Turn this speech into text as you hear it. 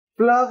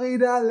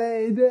Florida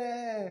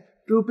Lady,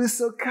 du bist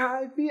so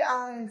kalt wie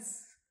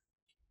Eis.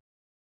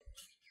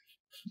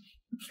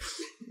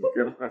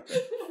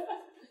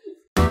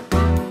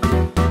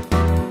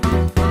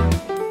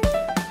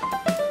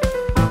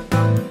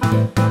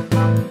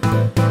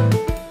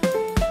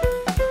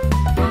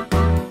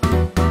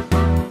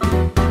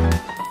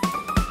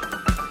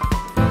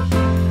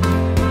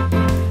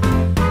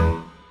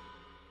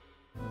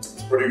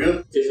 Pretty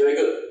good. Tastes very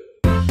good.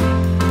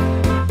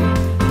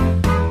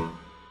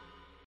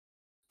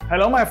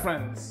 Hello my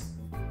friends.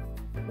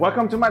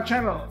 Welcome to my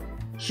channel,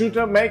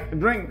 Shooter Make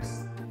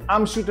Drinks.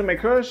 I'm Shooter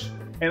Liqueur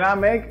and I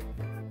make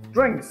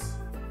drinks.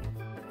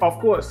 Of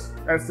course,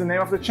 that's the name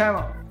of the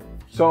channel.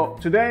 So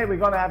today we're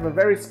gonna have a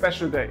very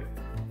special day.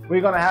 We're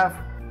gonna have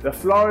the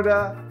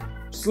Florida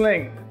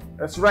Sling.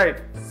 That's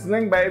right,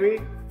 Sling baby.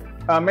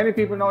 Many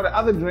people know the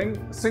other drink,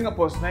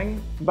 Singapore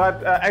Sling,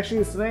 but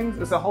actually Slings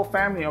is a whole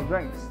family of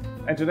drinks.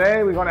 And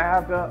today we're gonna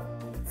have the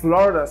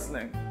Florida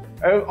Sling.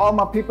 All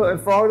my people in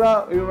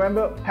Florida, you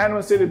remember Panama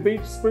City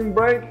Beach spring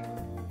break?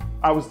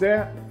 I was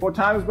there 4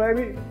 times,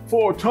 baby.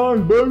 4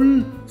 times,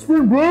 baby.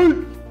 Spring break.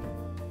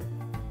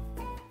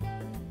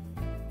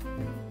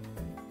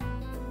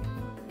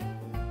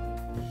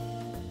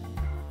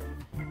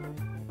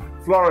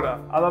 Florida,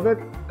 I love it.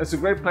 It's a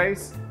great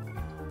place.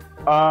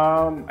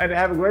 And they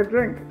have a great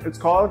drink. It's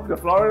called the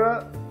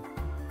Florida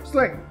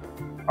Sling.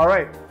 All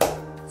right.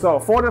 So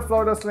for the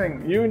Florida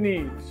Sling, you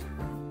need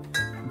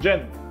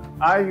gin.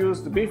 I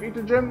use the Beef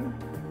Eater gin.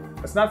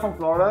 It's not from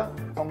Florida,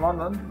 from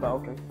London, but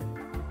okay.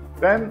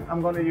 Then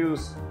I'm going to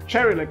use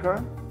cherry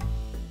liquor,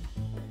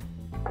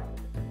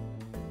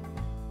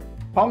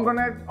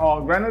 pomegranate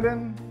or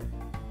grenadine,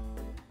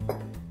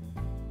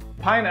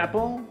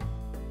 pineapple,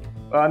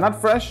 not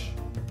fresh,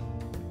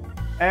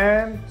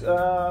 and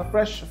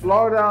fresh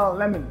Florida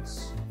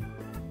lemons.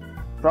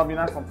 Probably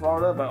not from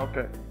Florida, but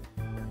okay.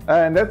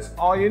 And that's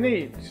all you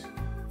need.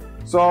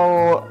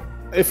 So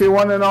if you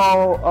want to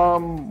know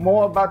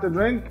more about the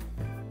drink,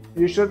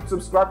 you should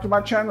subscribe to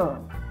my channel.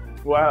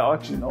 Well,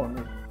 actually, no,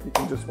 you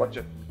can just watch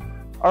it.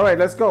 All right,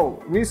 let's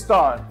go. We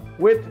start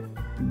with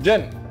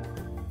gin.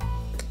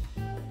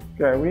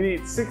 Okay, we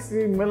need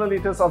 60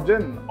 milliliters of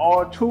gin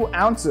or 2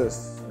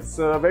 ounces. It's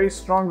a very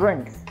strong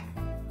drink.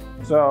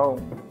 So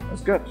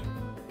that's good.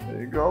 There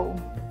you go.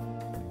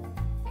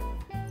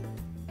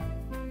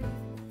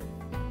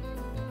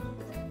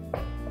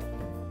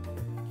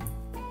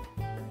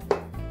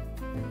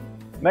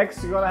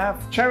 Next, you're gonna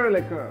have cherry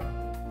liquor,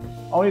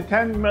 only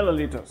 10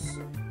 milliliters.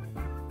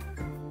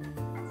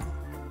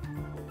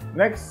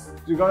 Next,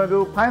 you're gonna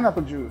do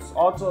pineapple juice,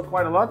 also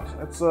quite a lot.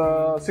 It's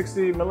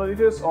 60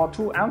 milliliters or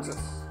 2 ounces.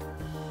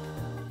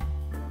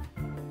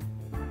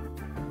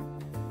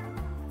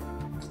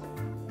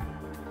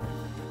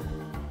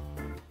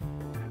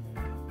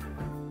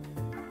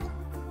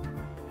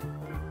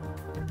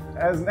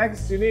 As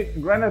next, you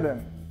need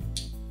grenadine,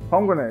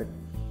 pomegranate,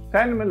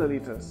 10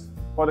 milliliters.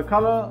 For the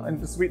color and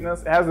the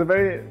sweetness, it has a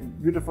very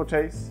beautiful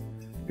taste.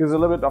 Gives a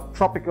little bit of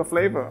tropical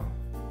flavor.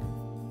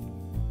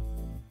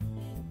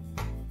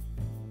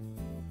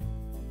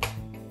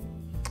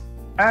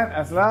 And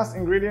as last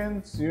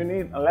ingredients, you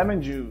need a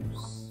lemon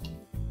juice.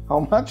 How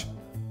much?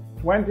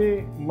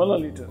 20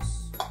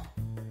 milliliters.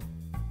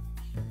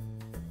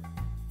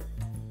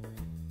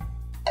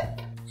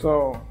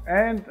 So,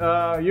 and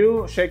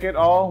you shake it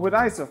all with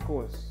ice, of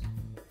course.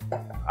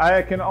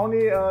 I can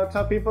only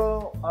tell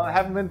people, I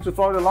haven't been to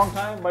Florida a long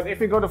time, but if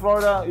you go to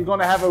Florida, you're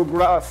gonna have a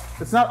glass.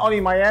 It's not only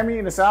Miami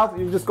in the south,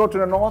 you just go to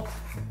the north.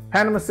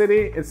 Panama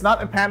City, it's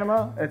not in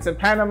Panama, it's in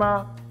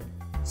Panama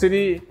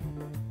City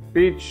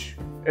Beach.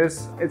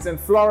 It's in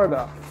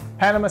Florida.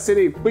 Panama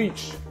City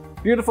Beach,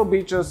 beautiful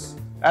beaches.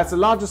 That's the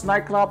largest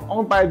nightclub,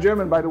 owned by a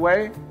German, by the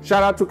way.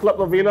 Shout out to Club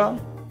La Villa,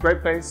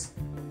 great place.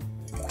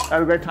 I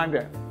had a great time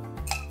there.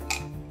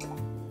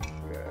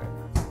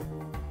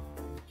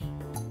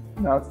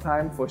 Now it's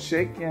time for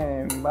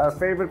shaking, my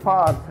favorite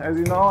part. As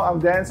you know, I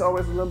dance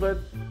always a little bit.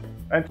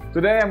 And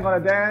today I'm gonna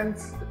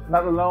dance,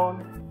 not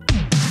alone.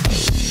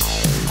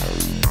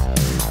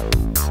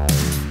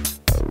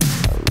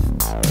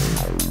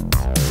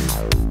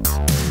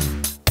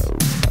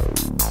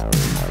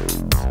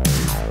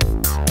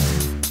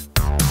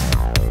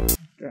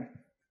 Okay.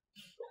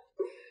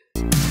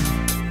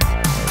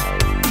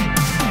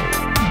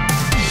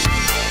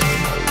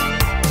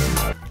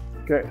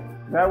 Okay,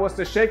 that was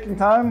the shaking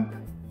time.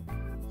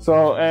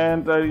 So,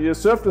 and you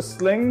serve the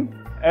sling,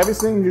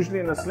 everything usually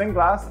in a sling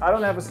glass. I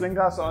don't have a sling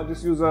glass, so I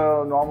just use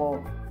a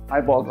normal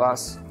highball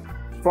glass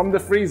from the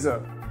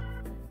freezer.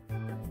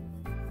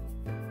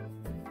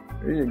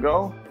 Here you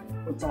go.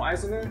 Put some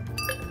ice in it.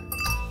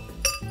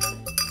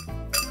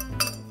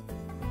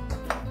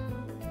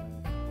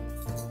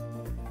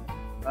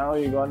 Now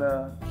you're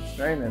gonna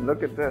strain it.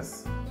 Look at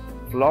this.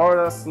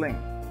 Florida Sling.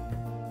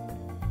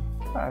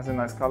 That's a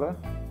nice color.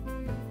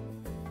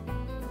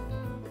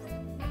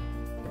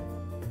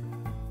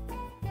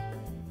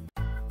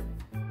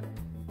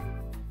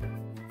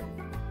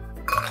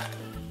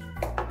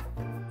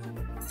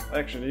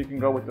 Actually, you can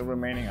go with the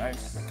remaining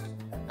ice.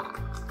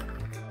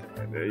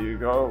 There you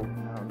go.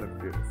 Oh, that's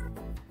beautiful.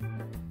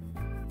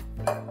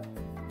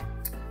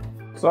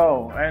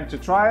 So, and to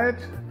try it,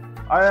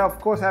 I of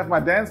course have my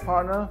dance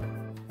partner,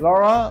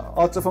 Laura,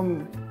 also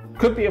from,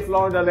 could be a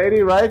Florida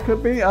lady, right?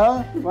 Could be,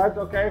 right?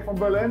 Okay, from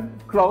Berlin,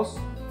 close.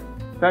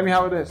 Tell me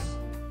how it is.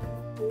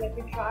 Let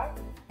me try.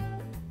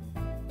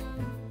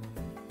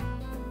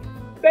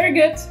 Very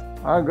good.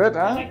 Oh, good,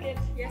 huh? I like it,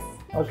 yes.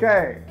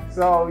 Okay,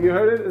 so you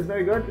heard it, it's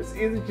very good. It's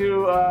easy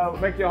to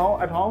make your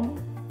home at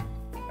home.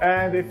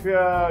 And if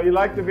you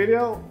like the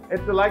video,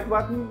 hit the like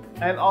button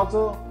and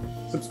also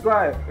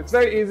subscribe. It's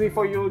very easy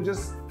for you,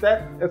 just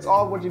that's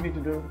all what you need to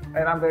do.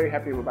 And I'm very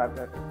happy about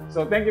that.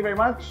 So thank you very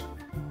much.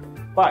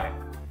 Bye.